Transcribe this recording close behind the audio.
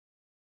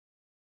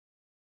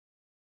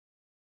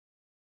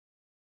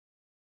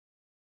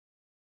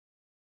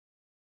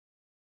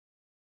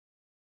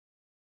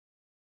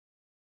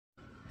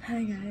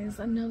Hi guys,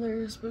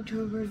 another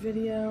SpookTober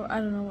video.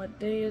 I don't know what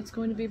day it's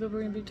going to be, but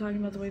we're going to be talking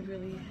about the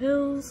Waverly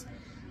Hills.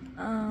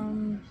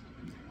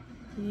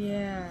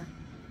 Yeah,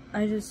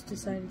 I just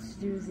decided to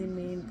do the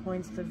main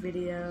points of the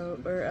video,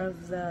 or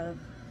of the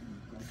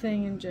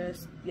thing, and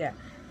just, yeah,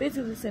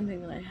 basically the same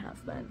thing that I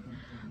have been.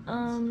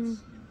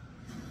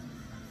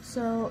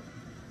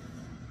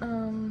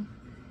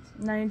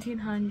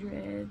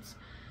 1900s,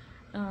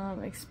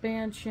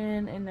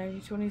 expansion. In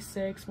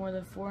 1926, more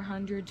than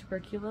 400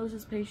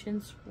 tuberculosis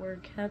patients were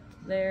kept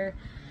there.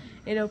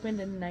 It opened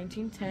in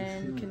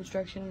 1910,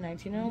 construction in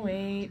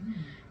 1908.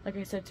 Like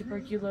I said,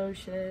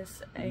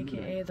 tuberculosis,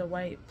 aka the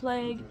White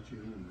Plague,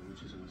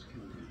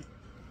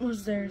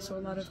 was there, so a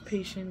lot of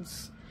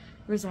patients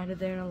resided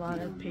there and a lot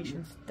of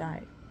patients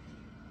died.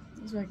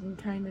 So I can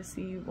kind of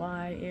see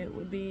why it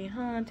would be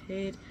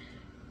haunted,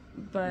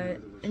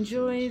 but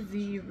enjoy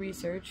the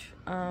research,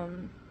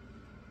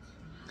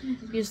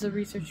 because the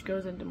research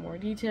goes into more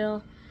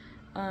detail.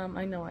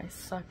 I know I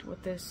sucked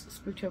with this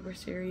SpookTober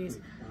series.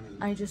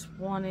 I just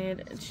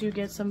wanted to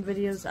get some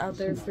videos out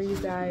there for you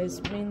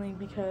guys, mainly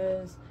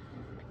because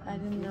I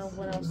didn't know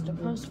what else to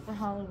post for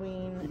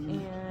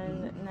Halloween,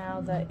 and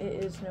now that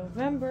it is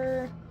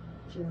November,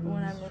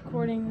 when I'm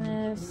recording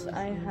this,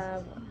 I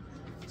have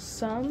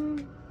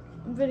some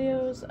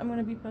videos I'm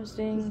gonna be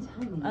posting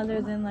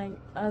other than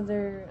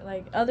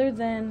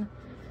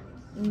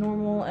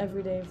normal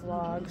everyday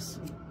vlogs.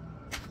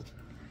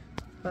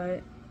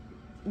 But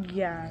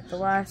yeah, the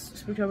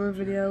last SpookTober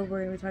video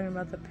we're gonna be talking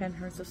about the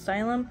Penhurst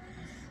Asylum,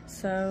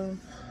 so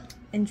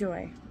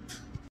enjoy.